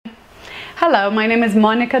Hello, my name is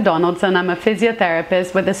Monica Donaldson. I'm a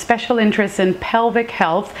physiotherapist with a special interest in pelvic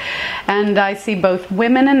health, and I see both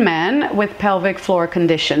women and men with pelvic floor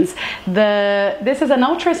conditions. This is an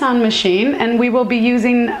ultrasound machine, and we will be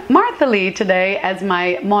using Martha Lee today as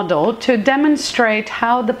my model to demonstrate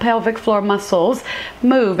how the pelvic floor muscles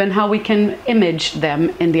move and how we can image them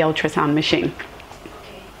in the ultrasound machine.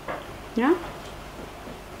 Yeah?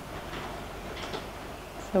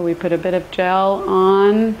 So we put a bit of gel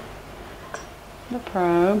on the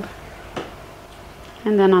probe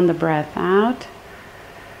and then on the breath out,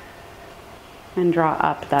 and draw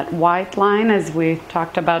up that white line as we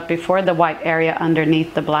talked about before, the white area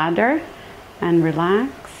underneath the bladder, and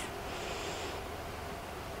relax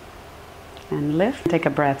and lift. Take a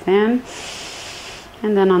breath in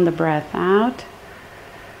and then on the breath out.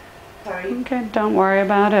 Sorry. Okay, don't worry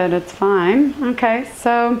about it, it's fine. Okay,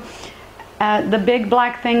 so the big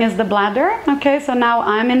black thing is the bladder. Okay, so now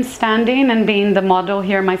I'm in standing and being the model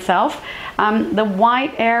here myself. The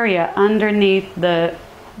white area underneath the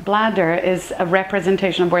bladder is a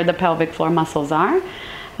representation of where the pelvic floor muscles are.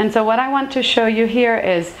 And so what I want to show you here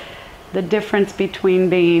is the difference between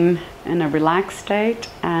being in a relaxed state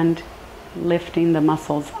and lifting the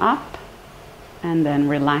muscles up and then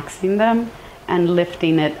relaxing them and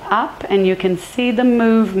lifting it up. And you can see the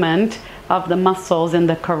movement of the muscles in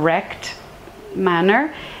the correct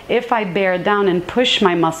manner. If I bear down and push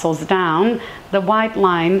my muscles down, the white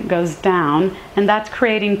line goes down, and that's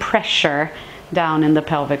creating pressure down in the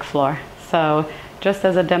pelvic floor. So just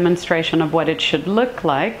as a demonstration of what it should look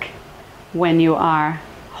like when you are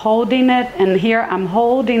holding it, and here I'm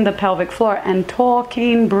holding the pelvic floor and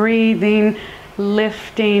talking, breathing,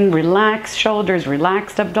 lifting, relaxed shoulders,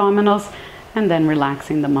 relaxed abdominals, and then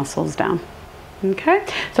relaxing the muscles down. Okay,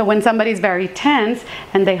 so when somebody's very tense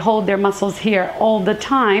and they hold their muscles here all the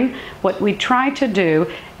time, what we try to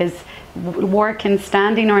do is work in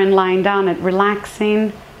standing or in lying down at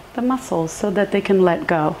relaxing the muscles so that they can let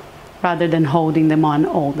go rather than holding them on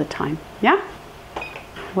all the time. Yeah?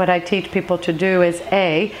 What I teach people to do is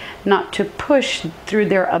not to push through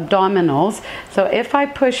their abdominals. So if I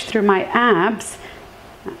push through my abs,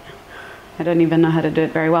 I don't even know how to do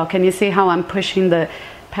it very well. Can you see how I'm pushing the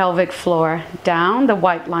pelvic floor down? The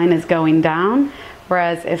white line is going down,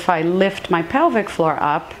 whereas if I lift my pelvic floor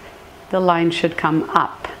up, the line should come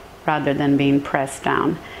up rather than being pressed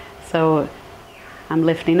down. So I'm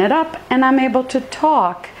lifting it up and I'm able to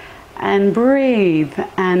talk and breathe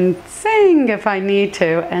and sing if I need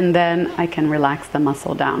to, and then I can relax the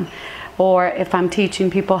muscle down. Or if I'm teaching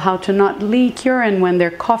people how to not leak urine when they're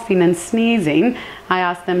coughing and sneezing, I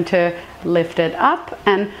ask them to lift it up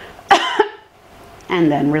and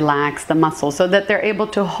then relax the muscle so that they're able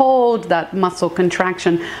to hold that muscle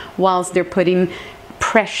contraction whilst they're putting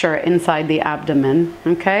pressure inside the abdomen.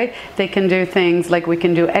 Okay, they can do things like, we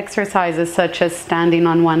can do exercises such as standing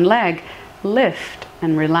on one leg, lift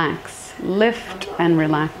and relax, lift and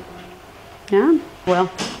relax. Yeah, well,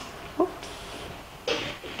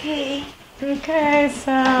 Okay. okay,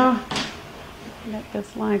 so get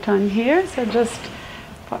this light on here, so just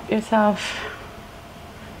put yourself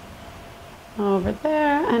over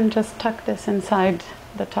there and just tuck this inside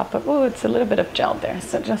the top of, oh, it's a little bit of gel there,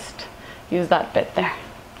 so just use that bit there.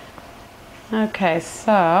 Okay,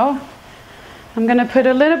 so I'm going to put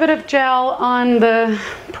a little bit of gel on the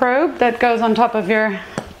probe that goes on top of your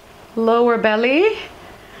lower belly,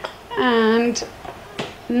 and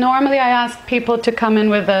normally I ask people to come in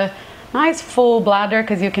with a nice full bladder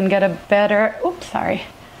because you can get a better, a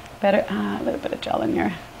little bit of gel in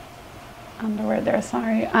your underwear there,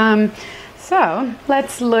 sorry. So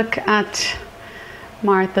let's look at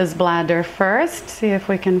Martha's bladder first, see if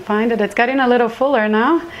we can find it. It's getting a little fuller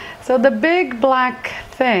now. So the big black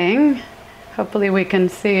thing, hopefully we can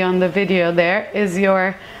see on the video there, is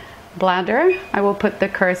your bladder. I will put the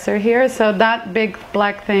cursor here. So that big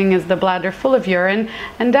black thing is the bladder full of urine,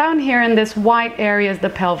 and down here in this white area is the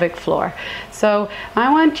pelvic floor. So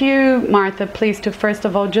I want you, Martha, please, to first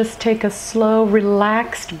of all just take a slow,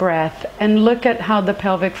 relaxed breath and look at how the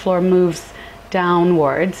pelvic floor moves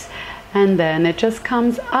downwards, and then it just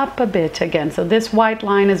comes up a bit again. So this white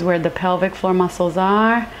line is where the pelvic floor muscles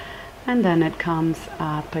are, and then it comes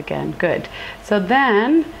up again. Good. So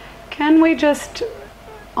then can we just,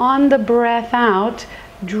 on the breath out,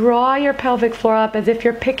 draw your pelvic floor up as if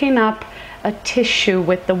you're picking up a tissue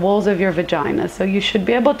with the walls of your vagina. So you should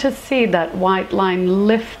be able to see that white line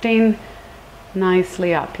lifting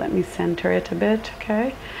nicely up. Let me center it a bit,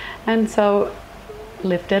 okay? And so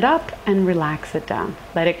lift it up and relax it down.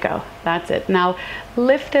 Let it go. That's it. Now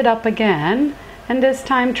lift it up again, and this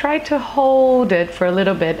time try to hold it for a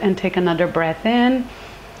little bit and take another breath in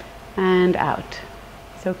and out.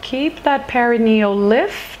 So keep that perineal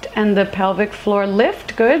lift and the pelvic floor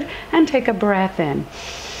lift, good, and take a breath in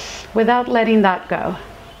without letting that go.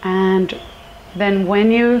 And then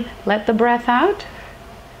when you let the breath out,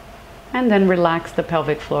 and then relax the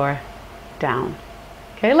pelvic floor down.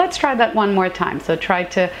 Okay, let's try that one more time. So try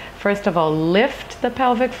to, first of all, lift the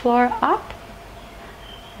pelvic floor up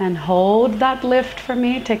and hold that lift for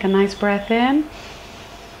me. Take a nice breath in.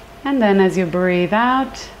 And then as you breathe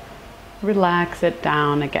out, relax it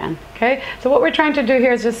down again. Okay, so what we're trying to do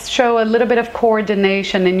here is just show a little bit of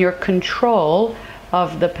coordination in your control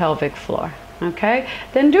of the pelvic floor. Okay,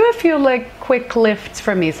 then do a few like quick lifts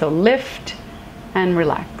for me. So lift and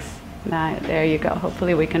relax. There you go.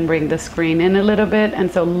 Hopefully we can bring the screen in a little bit.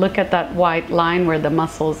 And so look at that white line where the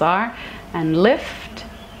muscles are, and lift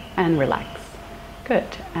and relax. Good.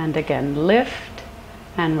 And again, lift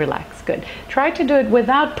and relax. Good. Try to do it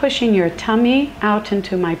without pushing your tummy out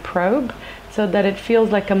into my probe so that it feels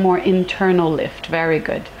like a more internal lift. Very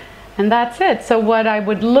good. And that's it. So what I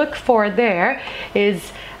would look for there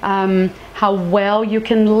is how well you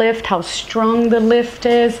can lift, how strong the lift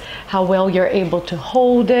is, how well you're able to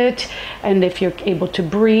hold it, and if you're able to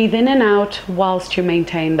breathe in and out whilst you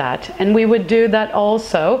maintain that. And we would do that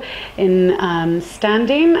also in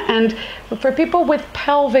standing. And for people with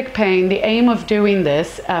pelvic pain, the aim of doing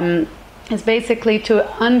this is basically to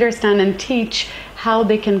understand and teach how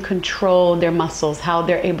they can control their muscles, how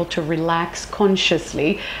they're able to relax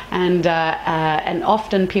consciously. And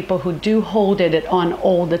often people who do hold it on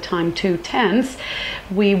all the time too tense,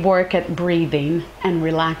 we work at breathing and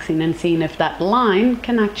relaxing and seeing if that line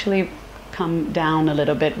can actually come down a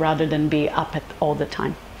little bit rather than be up all the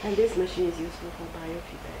time. And this machine is useful for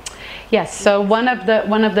biofeedback. Yes, so one of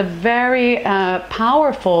the very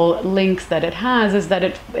powerful links that it has is that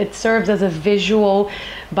it serves as a visual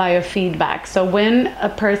biofeedback. So when a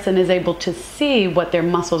person is able to see what their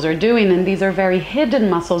muscles are doing, and these are very hidden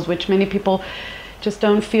muscles which many people just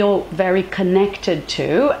don't feel very connected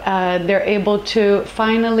to, they're able to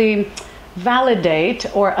finally validate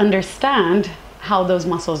or understand how those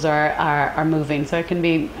muscles are moving. So it can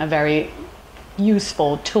be a very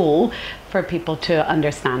useful tool for people to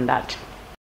understand that.